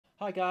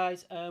Hi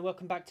guys,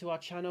 welcome back to our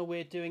channel.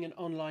 We're doing an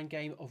online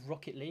game of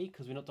Rocket League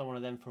because we've not done one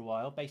of them for a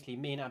while. Basically,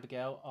 me and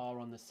Abigail are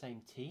on the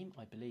same team,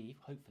 I believe,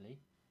 hopefully.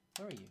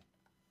 Where are you?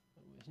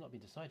 It's not been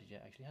decided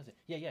yet, actually, has it?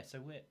 Yeah, so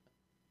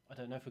I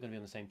don't know if we're going to be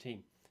on the same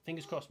team.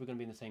 Fingers crossed we're going to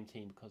be in the same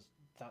team because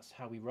that's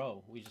how we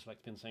roll. We just like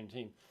to be on the same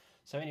team.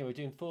 So anyway, we're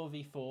doing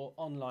 4v4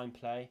 online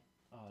play.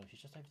 Oh,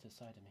 she's just over to the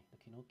side of me,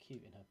 looking all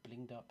cute in her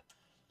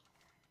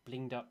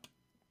blinged up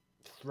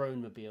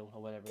throne mobile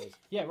or whatever it is.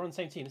 Yeah, we're on the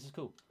same team. This is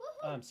cool.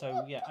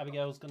 So yeah,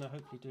 Abigail's going to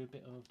hopefully do a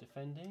bit of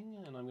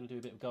defending and I'm going to do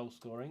a bit of goal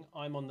scoring.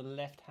 I'm on the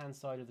left hand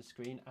side of the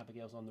screen,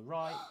 Abigail's on the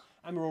right,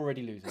 and we're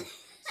already losing.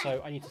 So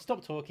I need to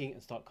stop talking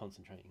and start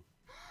concentrating.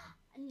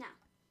 No.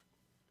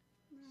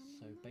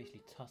 So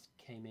basically Tusk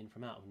came in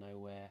from out of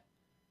nowhere.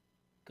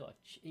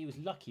 He was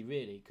lucky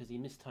really because he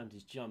mistimed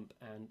his jump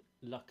and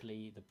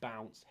luckily the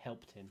bounce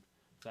helped him.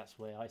 That's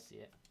the way I see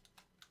it.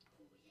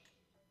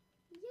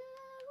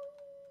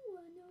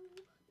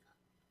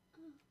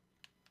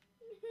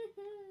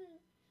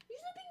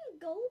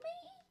 Goal,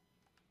 matey?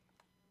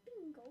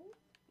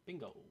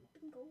 Bingo.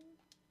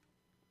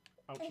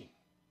 Ouchie.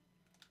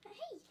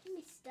 Hey,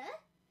 mister.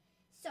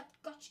 So,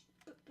 gotcha.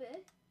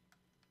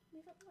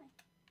 Move up the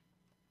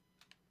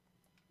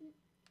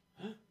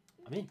way.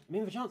 I'm in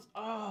with a chance.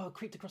 Oh,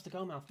 creeped across the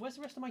goal mouth. Where's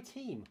the rest of my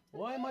team?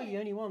 Why am I the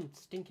only one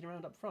stinking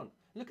around up front?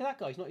 Look at that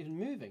guy, he's not even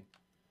moving.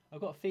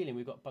 I've got a feeling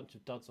we've got a bunch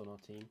of duds on our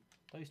team.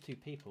 Those two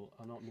people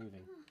are not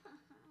moving.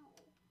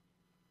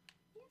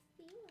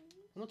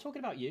 I'm not talking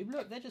about you.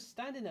 Look, they're just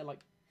standing there like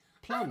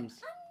plums. I'm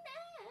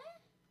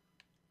there.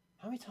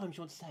 How many times do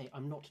you want to say,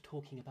 I'm not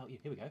talking about you?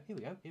 Here we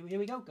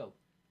go, go.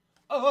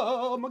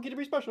 Oh, monkey to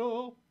be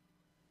special.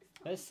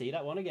 Let's see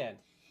that one again.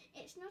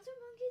 It's not a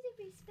monkey to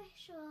be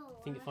special.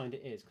 I think you find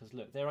it is, because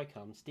look, there I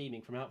come,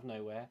 steaming from out of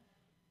nowhere.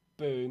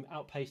 Boom,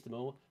 outpaced them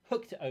all,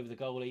 hooked it over the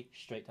goalie,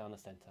 straight down the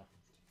centre.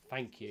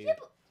 Thank you. Yeah,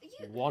 but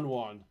you...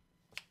 1-1.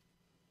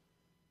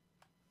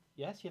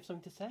 Yes, you have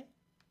something to say?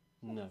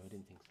 No, I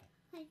didn't think so.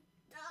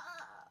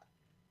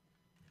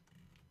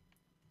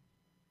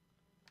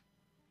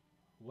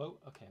 Whoa,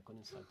 okay, I've gone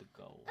inside the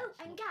goal. Oh,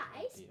 and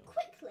guys, ideal.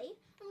 Quickly,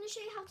 I'm going to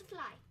show you how to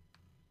fly.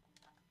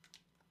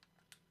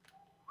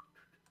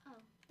 Oh,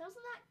 that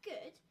wasn't that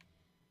good.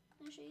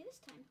 I'm going to show you this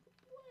time.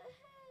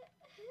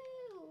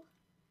 Woohoo!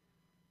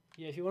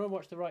 Yeah, if you want to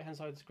watch the right-hand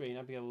side of the screen,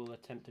 Abigail will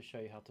attempt to show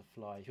you how to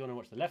fly. If you want to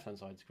watch the left-hand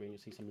side of the screen, you'll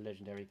see some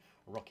legendary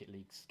Rocket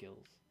League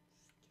skills.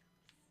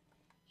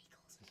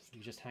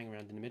 You just hang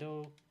around in the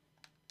middle.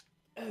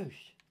 Oh,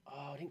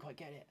 I didn't quite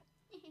get it.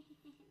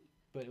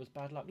 But it was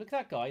bad luck. Look at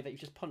that guy that you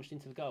just punched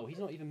into the goal. He's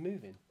not even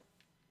moving.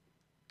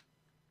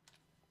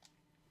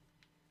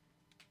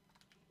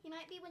 He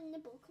might be when the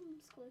ball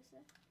comes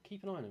closer.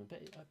 Keep an eye on him.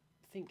 I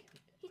think...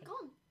 He's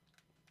gone.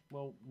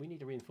 Well, we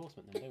need a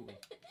reinforcement then, don't we?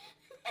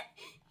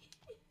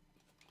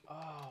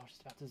 Oh, just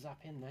about to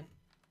zap in then.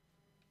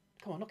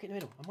 Come on, knock it in the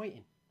middle. I'm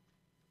waiting.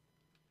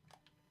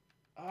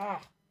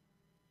 Ah!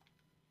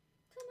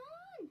 Come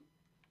on.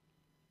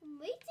 I'm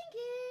waiting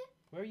here.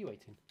 Where are you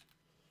waiting?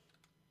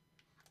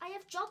 I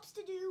have jobs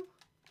to do.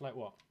 Like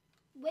what?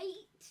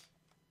 Wait.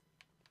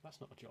 That's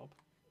not a job.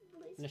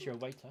 Well, Unless you're a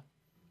waiter.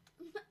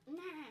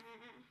 Nah.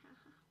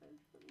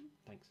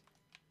 Thanks.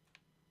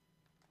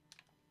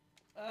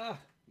 Ah,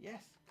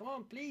 yes. Come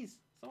on, please.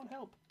 Someone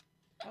help.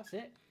 That's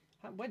it.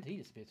 Where did he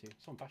disappear to?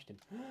 Someone bashed him.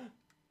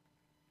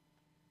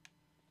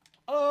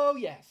 Oh,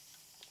 yes.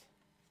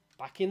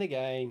 Back in the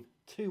game.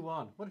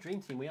 2-1. What a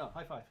dream team we are.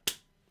 High five.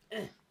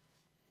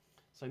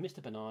 So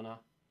Mr. Banana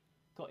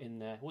got in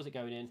there. Was it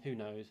going in? Who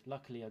knows?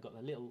 Luckily, I got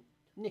the little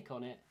nick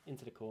on it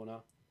into the corner.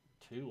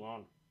 2-1. Is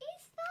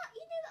that,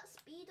 you know that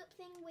speed up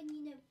thing when,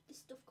 you know, the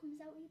stuff comes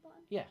out of your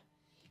bottom? Yeah.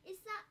 Is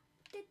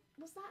that,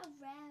 was that a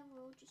rare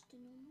or just a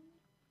normal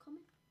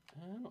common?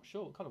 I'm not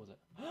sure. What colour was it?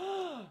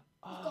 Oh,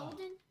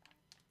 Golden.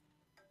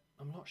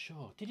 I'm not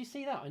sure. Did you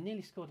see that? I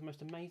nearly scored the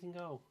most amazing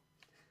goal.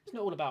 It's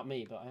not all about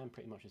me, but I am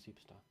pretty much a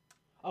superstar.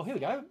 Oh, here we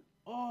go.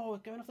 Oh,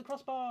 going off the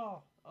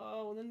crossbar.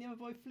 Oh, and then the other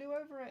boy flew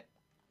over it.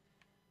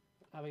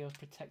 Abigail's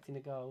protecting the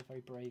goal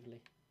very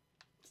bravely.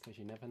 Because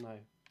you never know.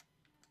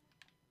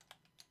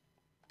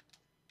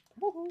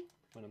 Woohoo!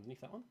 Went underneath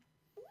that one.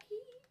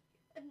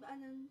 And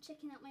I'm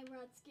checking out my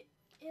rad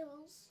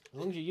skills. As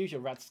long as you use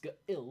your rad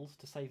skills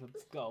to save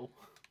a goal.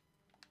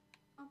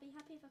 I'll be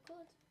happy if I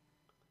could.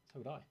 So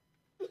would I.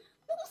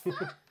 What's that? I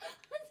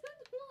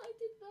don't know what I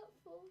did that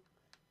for.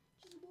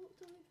 Just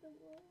walked over the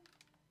wall.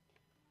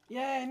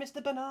 Yay,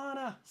 Mr.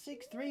 Banana!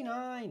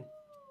 639!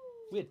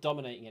 We're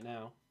dominating it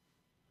now.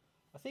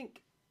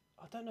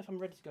 I don't know if I'm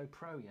ready to go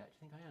pro yet.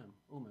 Do you think I am?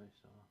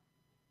 Almost.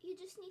 You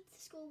just need to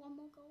score one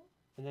more goal.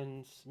 And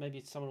then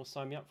maybe someone will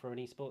sign me up for an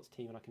esports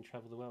team and I can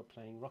travel the world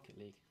playing Rocket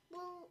League.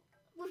 Well,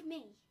 with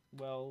me.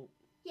 Well...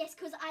 Yes,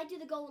 because I do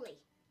the goalie.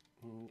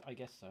 I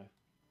guess so.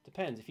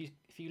 Depends. If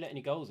you let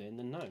any goals in,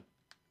 then no.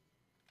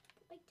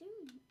 But I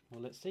don't.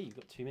 Well, let's see. You've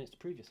got 2 minutes to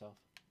prove yourself.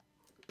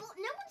 But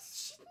no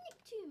one's shooting it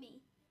to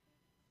me.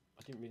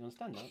 I didn't really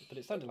understand that, but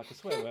it sounded like a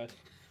swear word.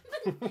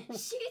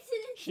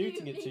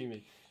 Shooting it to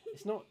me.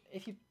 It's not...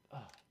 If you...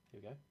 Oh,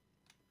 here we go.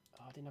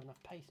 Oh, I didn't have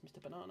enough pace, Mr.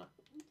 Banana.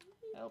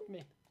 Help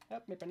me.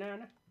 Help me,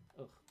 Banana.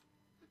 Ugh.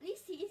 At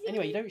least he's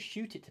Anyway, you don't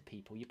shoot it to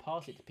people. You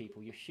pass it to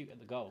people. You shoot at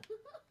the goal.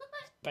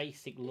 It's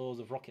basic laws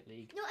of Rocket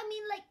League. No, I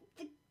mean like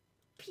the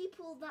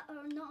people that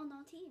are not on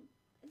our team.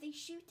 They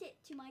shoot it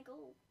to my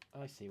goal.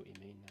 I see what you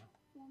mean now.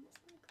 Well, that's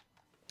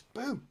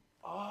my goal. Boom!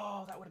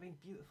 Oh, that would have been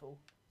beautiful.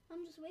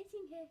 I'm just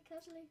waiting here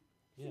casually.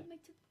 Yeah. Make my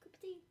cup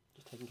of tea.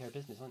 Just taking care of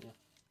business, aren't you?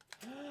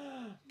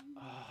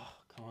 Oh,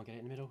 come on, get it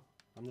in the middle.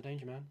 I'm the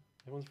danger man.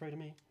 Everyone's afraid of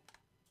me.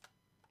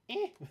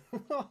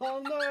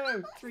 Oh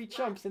no! 3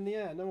 chumps in the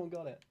air. No one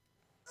got it.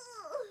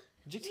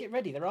 Just get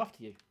ready. They're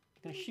after you.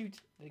 They're gonna shoot.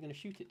 They're gonna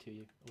shoot it to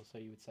you. Or so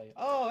you would say.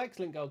 Oh,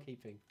 excellent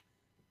goalkeeping.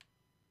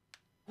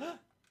 Ooh.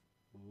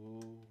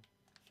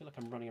 I feel like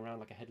I'm running around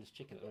like a headless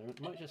chicken at the moment.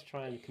 I might just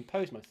try and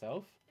compose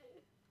myself.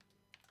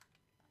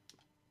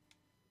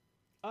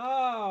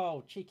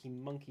 Oh, cheeky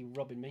monkey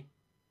robbing me.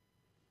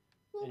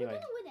 Well, Anyway, we're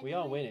gonna win we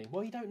are anyway. winning.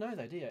 Well, you don't know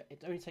though, do you?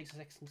 It only takes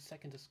a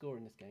second to score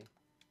in this game.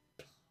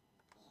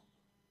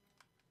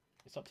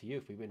 It's up to you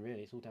if we win,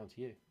 really. It's all down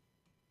to you.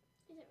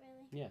 Is it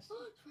really? Yes,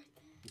 Oh, it's right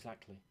there.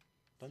 exactly.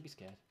 Don't be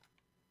scared.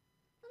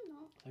 I'm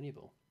not. It's only a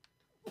ball.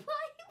 Why?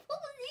 What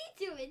was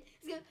he doing?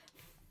 He's going.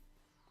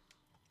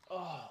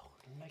 Oh,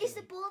 It's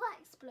the ball that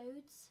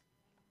explodes.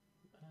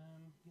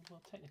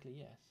 well, technically,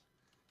 yes.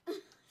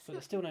 But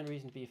there's still no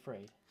reason to be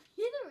afraid.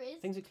 Yeah, there is.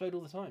 Things explode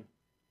all the time.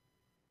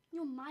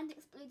 Your mind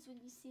explodes when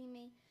you see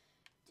me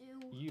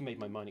do. You made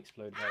my mind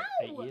explode about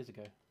Ow! 8 years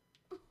ago.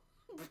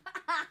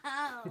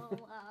 Ow.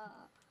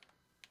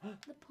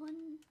 The pun.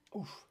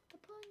 Oof. The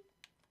pun.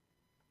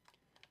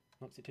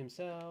 Knocks it to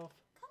himself.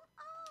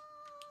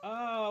 Come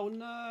on. Oh,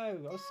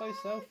 no. I was so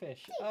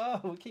selfish.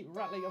 Oh, we keep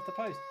rattling off the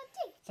post.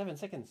 7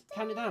 seconds.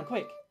 Count it down,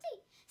 quick.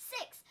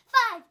 6,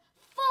 5,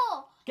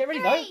 4. Get ready,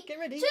 3, though. Get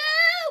ready. 2,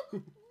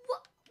 1.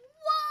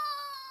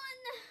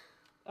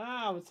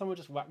 Ah, someone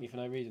just whacked me for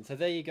no reason. So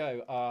there you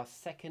go. Our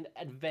second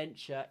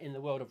adventure in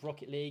the world of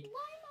Rocket League.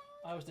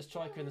 I was the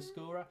striker and the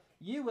scorer.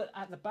 You were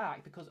at the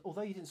back because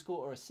although you didn't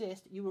score or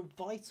assist, you were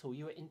vital.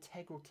 You were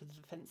integral to the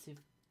defensive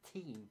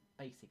team,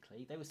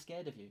 basically. They were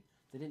scared of you.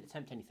 They didn't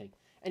attempt anything.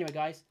 Anyway,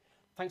 guys,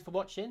 thanks for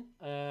watching.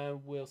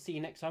 We'll see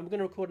you next time. We're going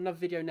to record another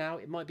video now.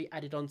 It might be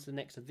added on to the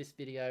next of this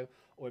video,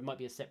 or it might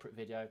be a separate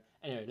video.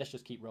 Anyway, let's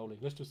just keep rolling.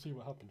 Let's just see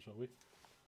what happens, shall we?